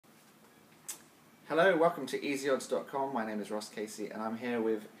Hello, welcome to easyodds.com. My name is Ross Casey and I'm here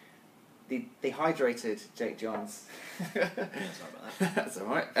with the dehydrated Jake Johns. Sorry about that. That's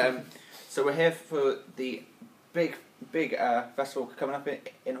alright. So we're here for the big festival coming up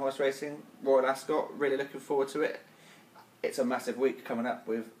in horse racing, Royal Ascot. Really looking forward to it. It's a massive week coming up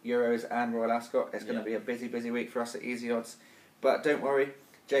with Euros and Royal Ascot. It's going to be a busy week for us at Easy Odds. But don't worry,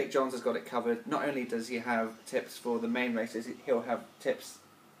 Jake Johns has got it covered. Not only does he have tips for the main races, he'll have tips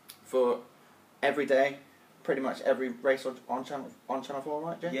for every day, pretty much every race on Channel 4,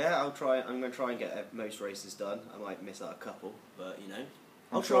 right, Jake? Yeah, I'll try. I'm going to try and get most races done. I might miss out a couple, but you know,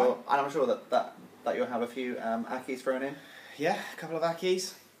 I'm sure that you'll have a few Ackies thrown in. Yeah, a couple of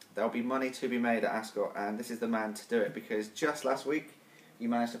Ackies. There'll be money to be made at Ascot, and this is the man to do it, because just last week you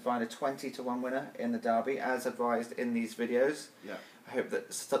managed to find a 20-1 winner in the Derby, as advised in these videos. Yeah. I hope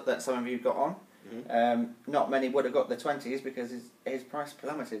that some of you got on. Mm-hmm. Not many would have got the 20s because his price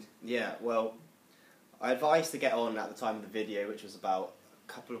plummeted. Yeah, well, I advised to get on at the time of the video, which was about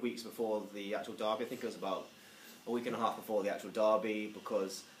a couple of weeks before the actual Derby. I think it was about a week and a half before the actual Derby,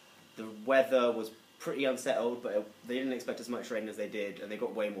 because the weather was pretty unsettled, but they didn't expect as much rain as they did, and they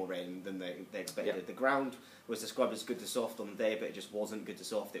got way more rain than they expected. Yep. The ground was described as good to soft on the day, but it just wasn't good to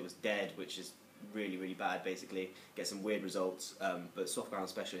soft. It was dead, which is really bad, basically. Get some weird results, but soft ground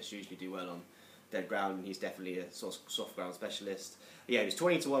specialists usually do well on dead ground, and he's definitely a soft ground specialist. Yeah, he was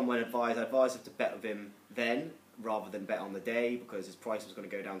 20-1 when advised. I advised him to bet with him then, rather than bet on the day, because his price was going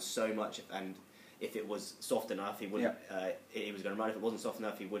to go down so much, and if it was soft enough, he wouldn't. He was going to run. If it wasn't soft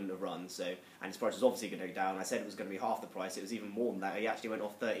enough, he wouldn't have run. So, and his price was obviously going to go down. I said it was going to be half the price. It was even more than that. He actually went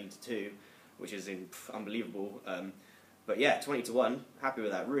off 13-2, which is unbelievable. But yeah, 20-1. Happy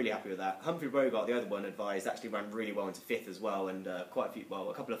with that. Really happy with that. Humphrey Bogart, the other one advised, actually ran really well into 5th as well, and a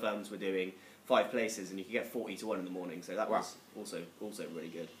couple of firms were doing 5 places, and you could get 40-1 in the morning. So that was also really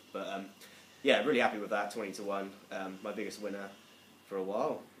good. But yeah, really happy with that. 20-1. My biggest winner for a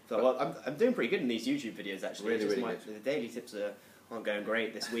while. So well, I'm doing pretty good in these YouTube videos, actually. Really good. The daily tips aren't going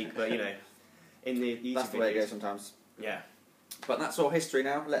great this week, but you know, in the YouTube that's the way it goes sometimes. Yeah. But that's all history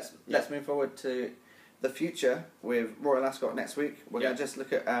now. Let's move forward to the future with Royal Ascot next week. We're going to just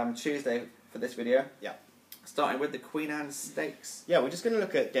look at Tuesday for this video. Yeah. Starting with the Queen Anne Stakes. Yeah, we're just going to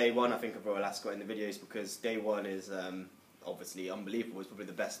look at day 1, I think, of Royal Ascot in the videos, because day 1 is obviously unbelievable. It's probably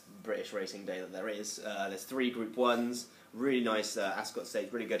the best British racing day that there is. There's 3 Group 1s, really nice Ascot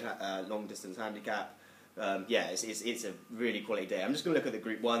stakes, really good long distance handicap. Yeah, it's a really quality day. I'm just going to look at the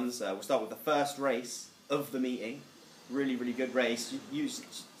Group 1s. We'll start with the first race of the meeting. Really good race.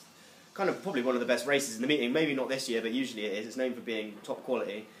 Kind of probably one of the best races in the meeting. Maybe not this year, but usually it is. It's known for being top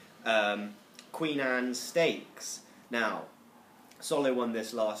quality. Queen Anne Stakes. Now, Solo won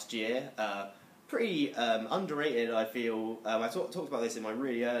this last year. Pretty underrated, I feel. I talked about this in my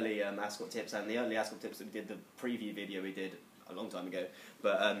really early Ascot tips, and the early Ascot tips that we did, the preview video we did a long time ago.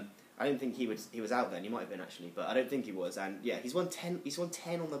 But I didn't think he was out then. He might have been, actually, but I don't think he was. And yeah, he's won 10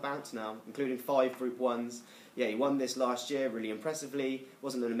 on the bounce now, including 5 Group 1s. Yeah, he won this last year really impressively.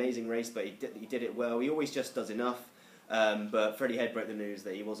 Wasn't an amazing race, but he did it well. He always just does enough. But Freddie Head broke the news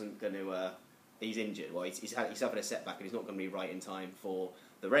that he wasn't going to. He's injured. Well, he suffered a setback, and he's not going to be right in time for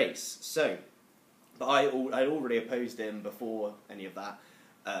the race. So, but I already opposed him before any of that.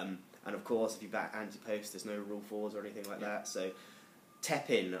 And of course, if you back anti-post, there's no rule 4s or anything like that. So,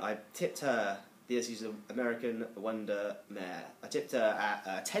 Tepin, I tipped her. She's an American Wonder mare. I tipped her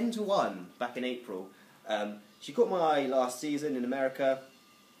at 10-1 back in April. She caught my eye last season in America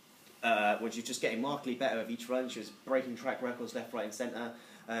when she was just getting markedly better with each run. She was breaking track records left, right and centre,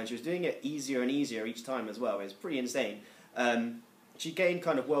 and she was doing it easier and easier each time as well. It was pretty insane. She gained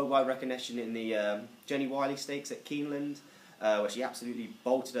kind of worldwide recognition in the Jenny Wiley Stakes at Keeneland, where she absolutely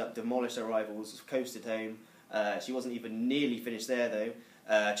bolted up, demolished her rivals, coasted home. She wasn't even nearly finished there though.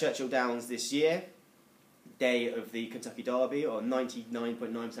 Churchill Downs this year, day of the Kentucky Derby, or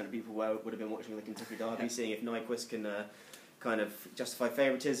 99.9% of people would have been watching the Kentucky Derby, seeing if Nyquist can kind of justify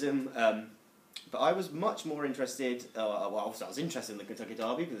favouritism. But I was much more interested, well, obviously I was interested in the Kentucky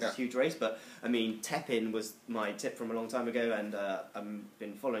Derby because it's a huge race, but I mean, Tepin was my tip from a long time ago, and I've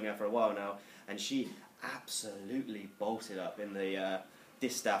been following her for a while now, and she absolutely bolted up in the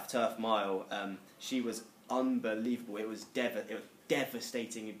Distaff Turf Mile. She was unbelievable. It was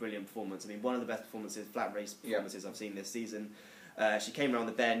devastatingly brilliant performance. I mean, one of the best flat race performances I've seen this season. She came around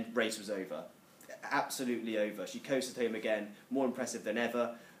the bend, race was over. Absolutely over. She coasted home again, more impressive than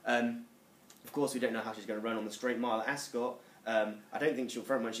ever. Of course, we don't know how she's going to run on the straight mile at Ascot. I don't think she'll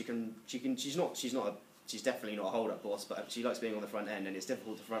front run. She's definitely not a hold-up horse, but she likes being on the front end, and it's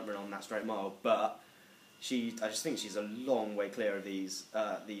difficult to front run on that straight mile. But I just think she's a long way clear of these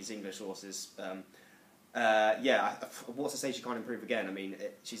English horses. What's to say she can't improve again? I mean,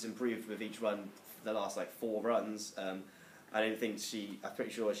 she's improved with each run for the last like 4 runs. I don't think I'm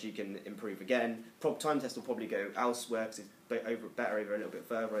pretty sure she can improve again. Time test will probably go elsewhere because it's better over a little bit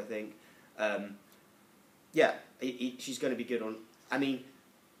further, I think. She's going to be good on. I mean,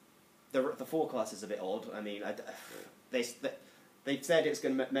 the forecast is a bit odd. I mean, they said it's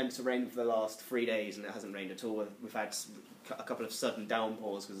meant to rain for the last 3 days, and it hasn't rained at all. We've had a couple of sudden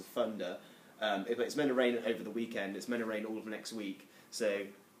downpours because of thunder. It's meant to rain over the weekend. It's meant to rain all of next week. So,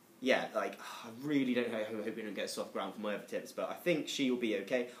 yeah, like I really don't know. I hope we don't get soft ground for my other tips, but I think she will be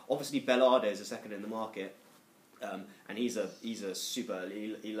okay. Obviously, Bellardo is a second in the market, and he's a super.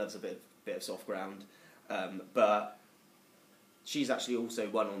 He loves a bit of soft ground, but she's actually also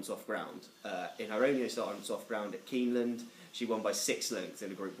won on soft ground. In her only start on soft ground at Keeneland, she won by 6 lengths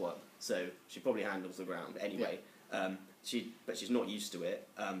in a Group 1, so she probably handles the ground anyway. Yeah. But she's not used to it.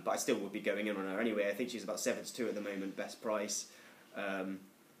 But I still would be going in on her anyway. I think she's about 7-2 at the moment, best price. That's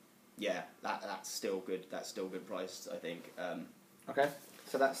still good. That's still good price, I think. Okay,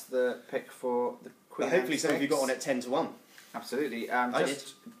 so that's the pick for the Queen. But hopefully, some of you got on at 10-1. Absolutely. I did.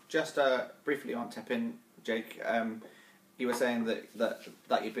 Just briefly on tipping, Jake. You were saying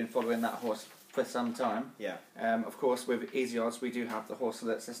that you've been following that horse for some time. Yeah. Of course, with Easy Odds, we do have the horse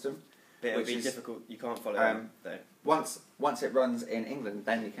alert system. But it'll be difficult. You can't follow them though. Once it runs in England,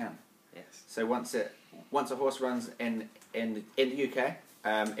 then you can. Yes. So once a horse runs in the UK,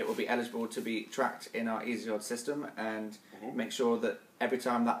 it will be eligible to be tracked in our Easy Odds system, and make sure that every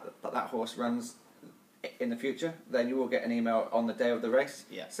time that horse runs in the future, then you will get an email on the day of the race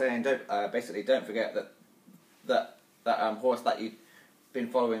saying don't forget that horse that you've been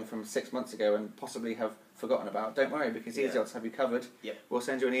following from 6 months ago and possibly have forgotten about. Don't worry, because Easy Odds have you covered. Yep. We'll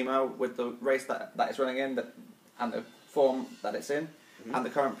send you an email with the race that it's running in, and the form that it's in, and the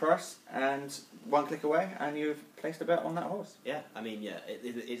current price, and one click away, and you've placed a bet on that horse. Yeah, I mean,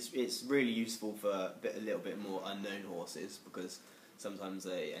 it's really useful for a little bit more unknown horses, because sometimes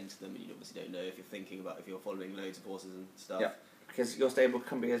they enter them and you obviously don't know if you're following loads of horses and stuff. Yeah, because your stable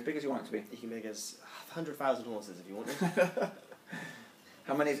can be as big as you want it to be. You can make as 100,000 horses if you want it.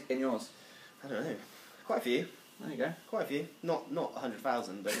 How many is in yours? I don't know. Quite a few. There you go. Quite a few. Not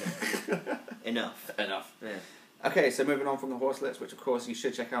 100,000, but enough. Enough. Yeah. Okay, so moving on from the horse list, which of course you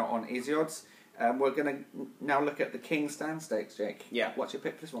should check out on Easy Odds. We're going to now look at the King Stand Stakes, Jake. Yeah. What's your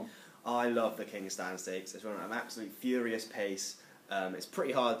pick for this one? I love the King Stand Stakes. It's run at an absolute furious pace. It's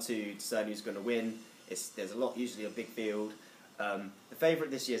pretty hard to discern who's going to win. There's usually a big field. The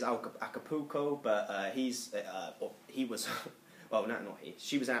favourite this year is Acapulco, but he was... Well, not he.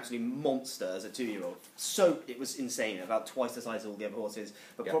 She was an absolute monster as a 2-year-old. So it was insane, about twice the size of all the other horses.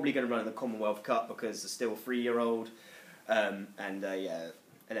 But probably going to run in the Commonwealth Cup because it's still a 3-year-old,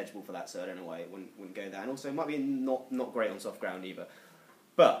 eligible for that. So I don't know why it wouldn't go there. And also, it might be not great on soft ground either.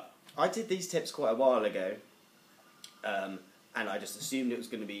 But I did these tips quite a while ago, and I just assumed it was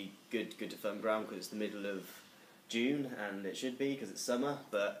going to be good to firm ground because it's the middle of June, and it should be because it's summer.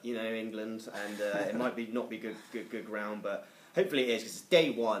 But England, and it might not be good ground, but. Hopefully it is, because it's day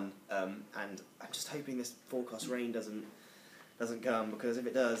 1, and I'm just hoping this forecast rain doesn't come, because if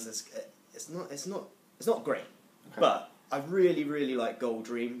it does, it's not great. Okay. But I really like Gold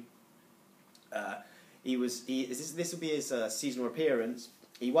Dream. This will be his seasonal appearance.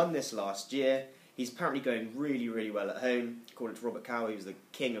 He won this last year. He's apparently going really well at home, according to Robert Cower, who's the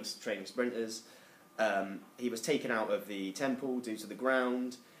king of training sprinters. He was taken out of the Temple due to the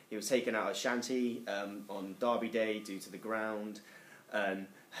ground. He was taken out of Shanty on Derby Day due to the ground.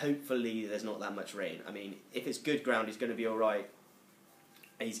 Hopefully there's not that much rain. I mean, if it's good ground, he's going to be all right.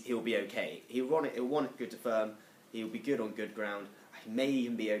 He'll be okay. He'll want it good to firm. He'll be good on good ground. He may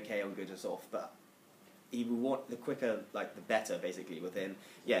even be okay on good to soft, but he will want the quicker, the better, basically, with him.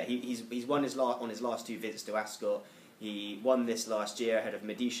 Yeah, he's won on his last 2 visits to Ascot. He won this last year ahead of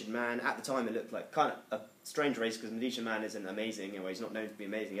Medician Man. At the time, it looked like kind of a strange race because Medician Man isn't amazing. He's not known to be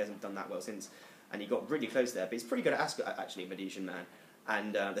amazing. He hasn't done that well since. And he got really close there. But he's pretty good at Ascot, actually, Medician Man.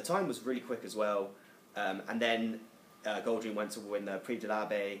 And the time was really quick as well. And then Gold Dream went to win the Prix de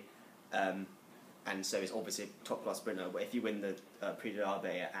l'Abbé. And so he's obviously a top-class sprinter. But if you win the Prix de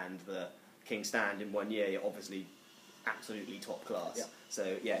l'Abbé and the King Stand in 1 year, you're obviously absolutely top class. Yeah.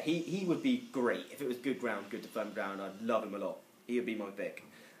 So yeah, he would be great if it was good ground, good to firm ground. I'd love him a lot. He would be my pick.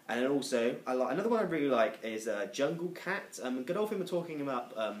 And then also, another one I really like is Jungle Cat. Godolphin were talking him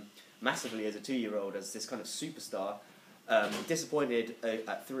up massively as a 2-year-old, as this kind of superstar. Disappointed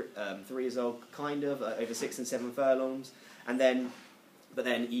at 3 years old, kind of over 6 and 7 furlongs, but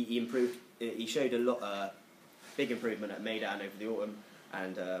then he improved he showed a lot, big improvement at Meydan over the autumn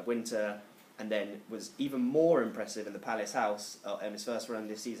and winter, and then was even more impressive in the Palace House in his first run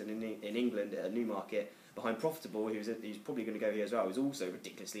this season in England at Newmarket behind Profitable, who's probably going to go here as well. Who's also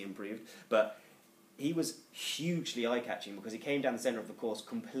ridiculously improved, but he was hugely eye-catching because he came down the centre of the course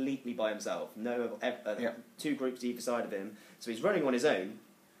completely by himself. No, two groups either side of him. So he's running on his own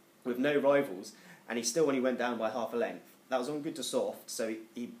with no rivals, and when he went down by half a length. That was on good to soft, so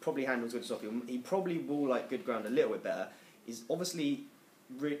he probably handles good to soft. He probably will like good ground a little bit better. He's obviously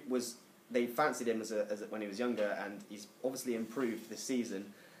they fancied him as when he was younger, and he's obviously improved this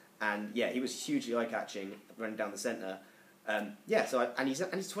season. And yeah, he was hugely eye-catching running down the centre.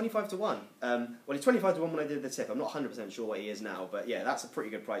 He's 25 to 1. Well, he's 25 to 1 when I did the tip. I'm not 100% sure what he is now, but yeah, that's a pretty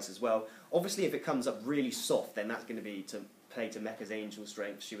good price as well. Obviously, if it comes up really soft, then that's going to be to play to Mecca's Angel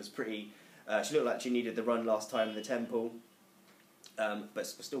strength. She was pretty. She looked like she needed the run last time in the Temple, but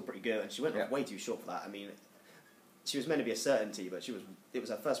was still pretty good. And she went off way too short for that. I mean, she was meant to be a certainty, but it was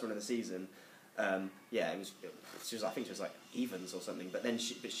her first run of the season. I think she was like evens or something. But then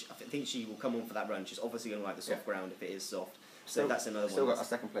I think she will come on for that run. She's obviously going to like the soft ground if it is soft. So that's another one. Still got a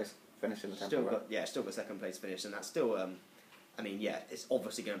second place finish in the Temple. Still got second place finish, and that's still. It's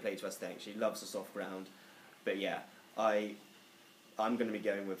obviously going to play to her strength. She loves the soft ground, but yeah, I'm going to be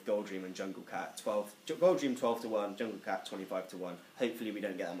going with Gold Dream and Jungle Cat. Gold Dream 12 to 1, Jungle Cat 25 to 1. Hopefully we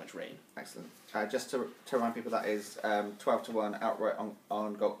don't get that much rain. Excellent. Just to remind people, that is 12 to 1 outright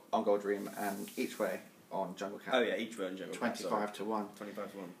on Gold Dream, and each way on Jungle Cat. Oh yeah, each way on Jungle Cat. 25 to 1.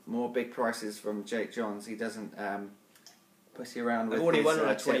 25 to 1. More big prices from Jake Johns. He doesn't pussy around with. I've already won on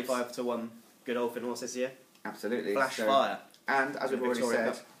a tips. 25 to 1 good old horse this year. Absolutely. Flash fire. And as we've already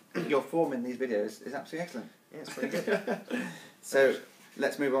said, your form in these videos is absolutely excellent. Yeah, it's pretty good. So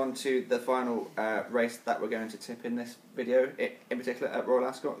let's move on to the final race that we're going to tip in this video, in particular at Royal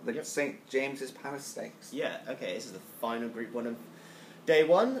Ascot, the St James's Palace Stakes. Yeah, okay, this is the final Group 1 of Day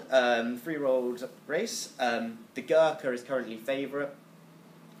 1, 3-year-old race. The Gurkha is currently favourite.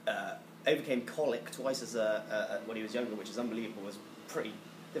 Overcame colic twice as when he was younger, which is unbelievable. It was pretty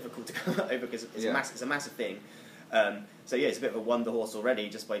difficult to come over because it's a massive thing. It's a bit of a wonder horse already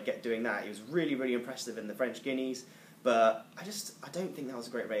just by doing that. He was really, really impressive in the French Guineas, but I don't think that was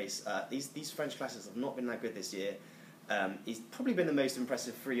a great race. These French classes have not been that good this year. He's probably been the most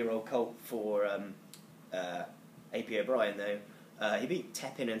impressive 3-year-old colt for AP O'Brien, though. He beat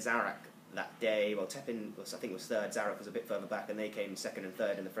Tepin and Zarak that day. Well, Tepin I think was third, Zarak was a bit further back, and they came second and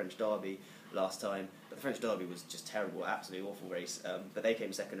third in the French Derby last time. But the French Derby was just terrible, absolutely awful race. But they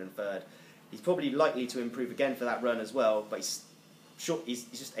came second and third. He's probably likely to improve again for that run as well, but he's short. He's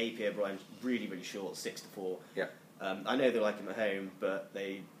just AP O'Brien, really, really short, 6 to 4. Yeah. I know they like him at home, but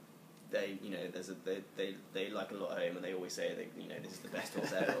they like a lot at home, and they always say that this is the best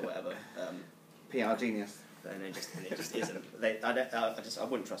horse ever or whatever. PR genius. And it just isn't. I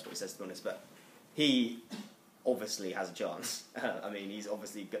wouldn't trust what he says, to be honest, but he obviously has a chance. He's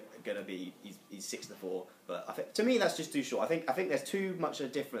obviously going to be. He's 6 to 4, but I think, to me that's just too short. I think there's too much of a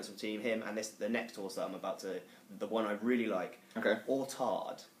difference between him and the next horse that I'm about to, the one I really like. Okay.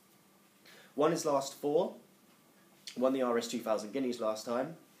 Ortard. Won his last 4. Won the RS 2000 Guineas last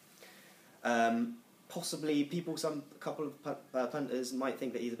time. Possibly a couple of punters might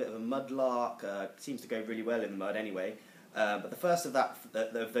think that he's a bit of a mudlark. Seems to go really well in the mud anyway. But the first of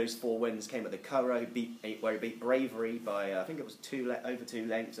those 4 wins came at the Curragh, where he beat Bravery by I think it was over 2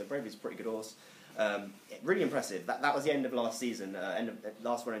 lengths. So Bravery's a pretty good horse. Really impressive. That was the end of last season.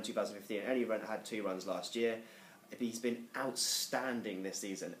 Last run in 2015. Only had 2 runs last year. He's been outstanding this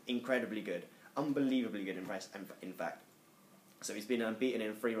season. Incredibly good, unbelievably good. In fact, so he's been unbeaten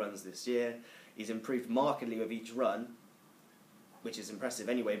in 3 runs this year. He's improved markedly with each run, which is impressive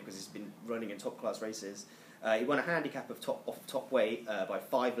anyway because he's been running in top class races. He won a handicap of top weight by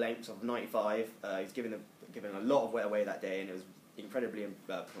 5 lengths of 95. He's given a lot of weight away that day, and it was incredibly,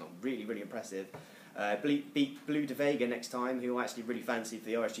 really, really impressive. Beat Blue de Vega next time, who I actually really fancied for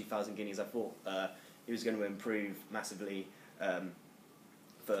the RS 2000 Guineas. I thought he was going to improve massively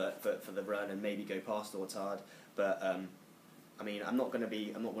for the run and maybe go past Ortard, but. I'm not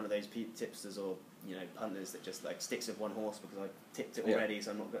one of those tipsters or punters that just sticks with one horse because I tipped it already.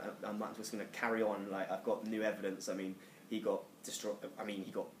 So I'm not just going to carry on. I've got new evidence. He got destroyed.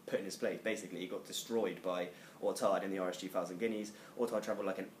 He got put in his place. Basically, he got destroyed by Ortard in the RS 2000 Guineas. Ortard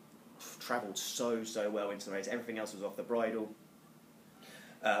travelled so well into the race. Everything else was off the bridle.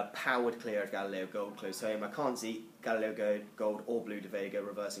 Powered clear of Galileo Gold close home. I can't see Galileo Gold or Blue de Vega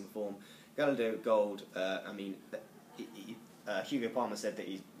reversing form. Galileo Gold. Hugo Palmer said that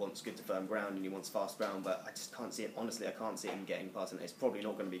he wants good to firm ground and he wants fast ground, but I just can't see it. Honestly, I can't see him getting past it. It's probably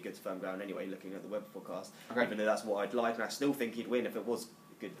not going to be good to firm ground anyway, looking at the weather forecast. Okay. Even though that's what I'd like, and I still think he'd win if it was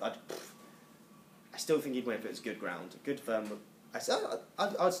good. I still think he'd win if it was good ground. Good firm.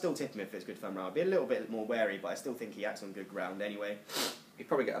 I'd still tip him if it's good firm ground. I'd be a little bit more wary, but I still think he acts on good ground anyway. You'd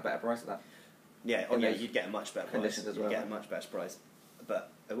probably get a better price at that. Yeah, you'd get a much better price. As well. You'd get a much better price,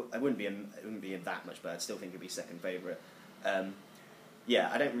 but it wouldn't be that much better. I'd still think it'd be second favourite.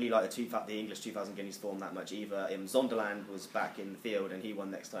 Yeah, I don't really like the English 2000 Guineas form that much either. Zonderland was back in the field and he won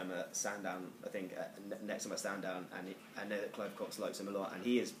next time at Sandown. I think next time at Sandown, and I know that Clive Cox likes him a lot, and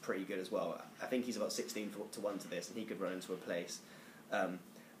he is pretty good as well. I think he's about 16 to 1 to this, and he could run into a place.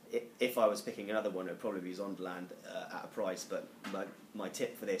 If I was picking another one, it would probably be Zonderland at a price, but my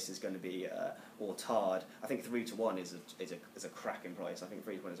tip for this is going to be Harzand. I think 3 to 1 is a cracking price. I think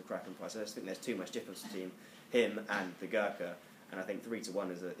 3 to 1 is a cracking price. I just think there's too much difference between him and the Gurkha, and I think 3 to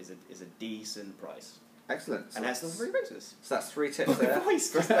 1 is a decent price. Excellent. And that's the 3 races. So that's 3 tips there. My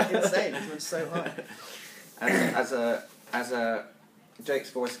voice is insane. It went so high. And as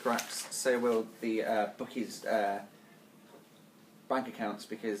Jake's voice cracks, so will the bookies' bank accounts,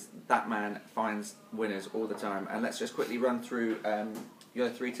 because that man finds winners all the time. And let's just quickly run through your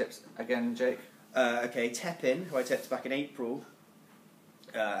 3 tips again, Jake. Okay, Tepin, who I tipped back in April,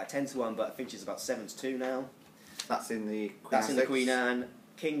 10 to 1, but I think she's about 7 to 2 now. That's in the Queen That's Anne in the Stakes. Queen Anne,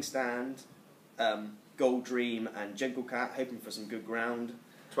 King Stand, Gold Dream, and Jungle Cat, hoping for some good ground.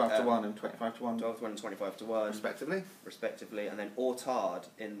 12 to 1 and 25 to 1. 12 to 1 and 25 to 1. Respectively. And then Harzand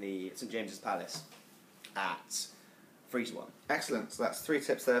in the St James's Palace at 3 to 1. Excellent. So that's 3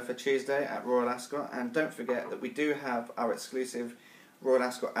 tips there for Tuesday at Royal Ascot. And don't forget that we do have our exclusive Royal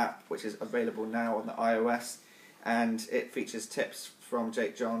Ascot app, which is available now on the iOS. And it features tips from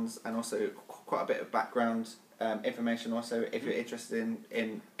Jake Johns and also quite a bit of background information also if you're interested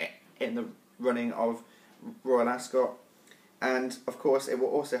in the running of Royal Ascot. And of course it will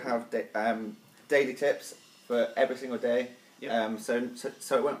also have daily tips for every single day. Yep. So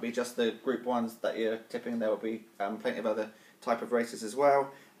it won't be just the Group 1s that you're tipping. There will be plenty of other type of races as well,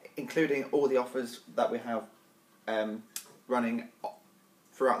 including all the offers that we have running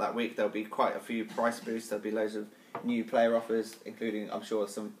throughout that week. There'll be quite a few price boosts. There'll be loads of new player offers, including, I'm sure,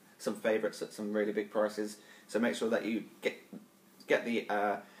 some favourites at some really big prices. So make sure that you get the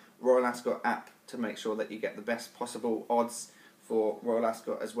Royal Ascot app to make sure that you get the best possible odds for Royal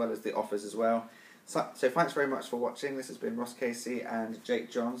Ascot, as well as the offers as well. So thanks very much for watching. This has been Ross Casey and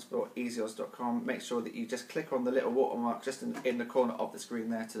Jake Johns for easyodds.com. Make sure that you just click on the little watermark just in the corner of the screen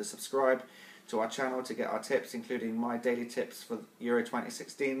there to subscribe to our channel to get our tips, including my daily tips for Euro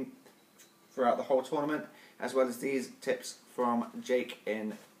 2016 throughout the whole tournament, as well as these tips from Jake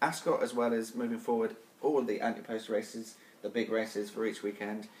in Ascot, as well as moving forward all the anti-post races, the big races for each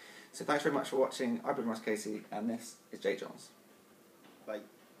weekend. So thanks very much for watching. I've been Ross Casey and this is Jake Johns. Bye.